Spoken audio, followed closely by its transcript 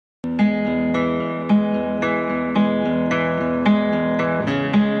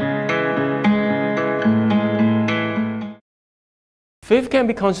Faith can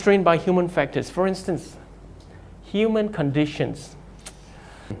be constrained by human factors. For instance, human conditions.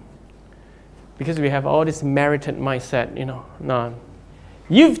 Because we have all this merited mindset, no,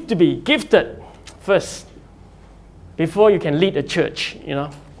 you have to be gifted first before you can lead a church,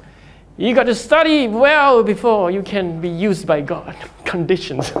 You got to study well before you can be used by God.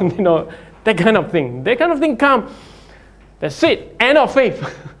 Conditions, that kind of thing. That kind of thing come. That's it, end of faith.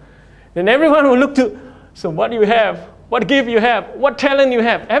 Then everyone will look to, so what do you have? What gift you have? What talent you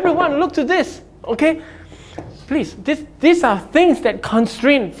have? Everyone look to this, okay? Please, these are things that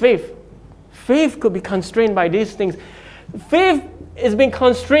constrain faith. Faith could be constrained by these things. Faith is being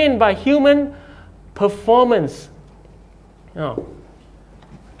constrained by human performance.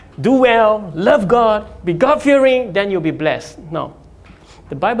 Do well, love God, be God-fearing, then you'll be blessed. No,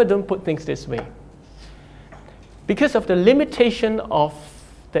 the Bible don't put things this way. Because of the limitation of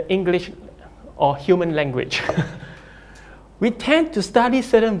the English or human language, we tend to study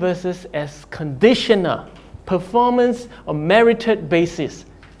certain verses as conditional, performance or merited basis.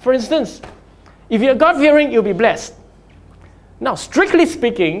 For instance, if you're God-fearing, you'll be blessed. Now, strictly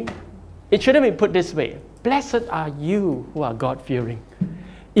speaking, it shouldn't be put this way. Blessed are you who are God-fearing.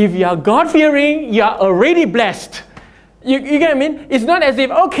 If you are God-fearing, you are already blessed. You get what I mean? It's not as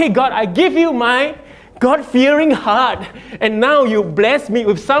if, okay, God, I give you my God-fearing heart, and now you bless me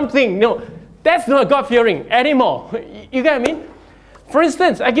with something. No, that's not God-fearing anymore. You get what I mean? For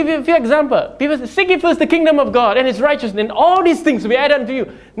instance, I give you a few examples. People say, seek ye first the kingdom of God and His righteousness, and all these things will be added unto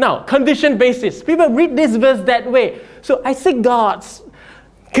you. Now, condition basis. People read this verse that way. So I seek God's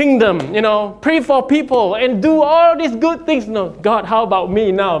kingdom, pray for people and do all these good things. No, God, how about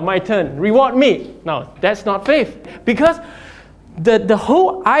me now? My turn. Reward me. No, that's not faith. Because the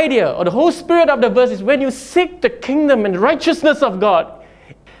whole idea or the whole spirit of the verse is when you seek the kingdom and righteousness of God,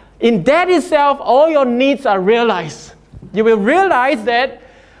 in that itself, all your needs are realized. You will realize that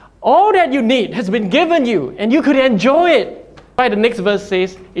all that you need has been given you and you could enjoy it. Right, the next verse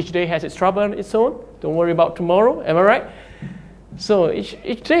says, each day has its trouble on its own. Don't worry about tomorrow. Am I right? So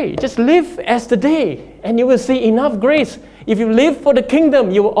each day, just live as the day and you will see enough grace. If you live for the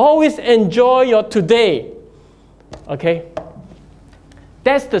kingdom, you will always enjoy your today. Okay?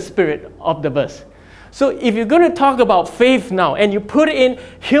 That's the spirit of the verse. So if you're going to talk about faith now and you put it in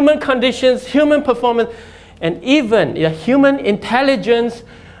human conditions, human performance, and even human intelligence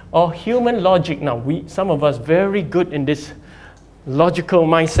or human logic. Now, some of us very good in this logical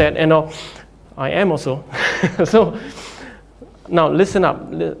mindset, and I am also. So now listen up.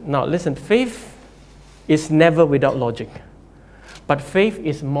 Now listen, faith is never without logic. But faith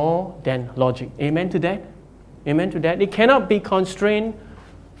is more than logic. Amen to that? Amen to that? It cannot be constrained.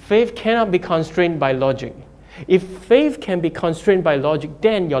 Faith cannot be constrained by logic. If faith can be constrained by logic,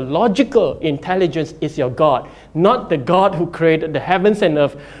 then your logical intelligence is your God, not the God who created the heavens and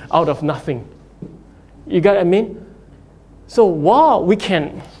earth out of nothing. You got what I mean? So while we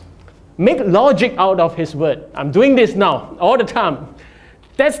can make logic out of His word, I'm doing this now all the time.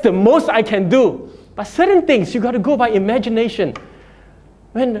 That's the most I can do. But certain things, you got to go by imagination.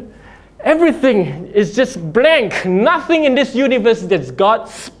 When everything is just blank, nothing in this universe that God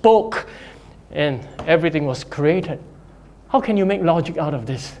spoke, and everything was created. How can you make logic out of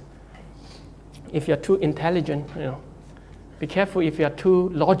this? If you're too intelligent, be careful if you're too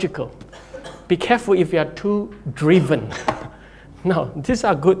logical. Be careful if you're too driven. No, these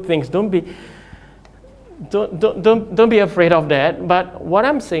are good things. Don't be afraid of that. But what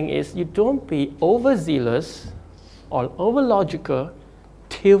I'm saying is, you don't be overzealous or over logical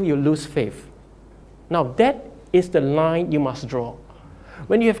till you lose faith. Now that is the line you must draw.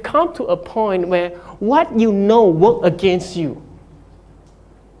 When you have come to a point where what you know works against you,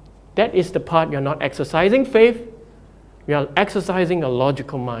 that is the part you're not exercising faith, you are exercising a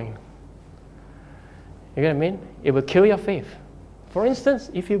logical mind. You get what I mean? It will kill your faith. For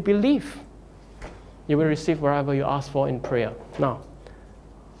instance, if you believe, you will receive whatever you ask for in prayer. Now,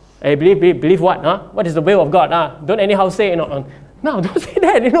 hey, believe what? Huh? What is the will of God? Don't anyhow say, no, don't say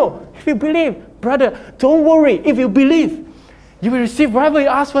that, If you believe, brother, don't worry. If you believe, you will receive whatever you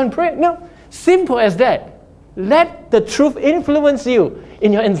ask for in prayer. No, simple as that. Let the truth influence you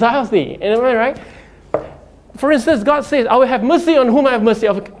in your anxiety. Am I right? For instance, God says, I will have mercy on whom I have mercy,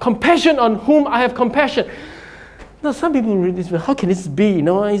 I have compassion on whom I have compassion. Now, some people read this, how can this be?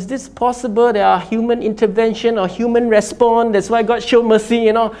 Is this possible? There are human intervention or human response. That's why God showed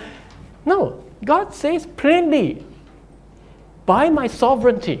mercy, No, God says plainly, by my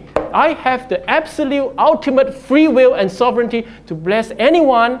sovereignty, I have the absolute, ultimate free will and sovereignty to bless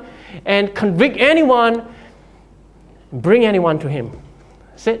anyone and convict anyone, bring anyone to Him.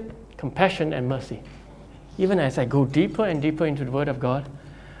 That's it. Compassion and mercy. even as I go deeper and deeper into the Word of God,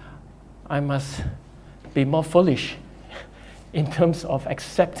 I must be more foolish in terms of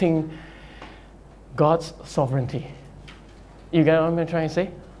accepting God's sovereignty. You get what I'm trying to say?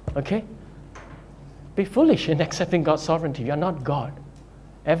 Okay? Be foolish in accepting God's sovereignty. You're not God.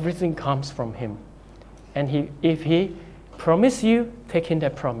 Everything comes from Him. And if He promised you, take in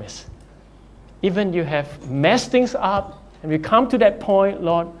that promise. Even you have messed things up, and we come to that point,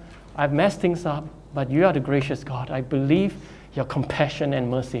 Lord, I've messed things up, but you are the gracious God. I believe your compassion and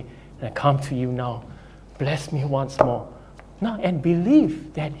mercy, and I come to you now. Bless me once more. Now, and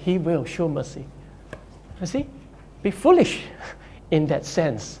believe that He will show mercy. You see? Be foolish in that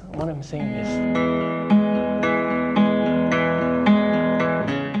sense. What I'm saying is,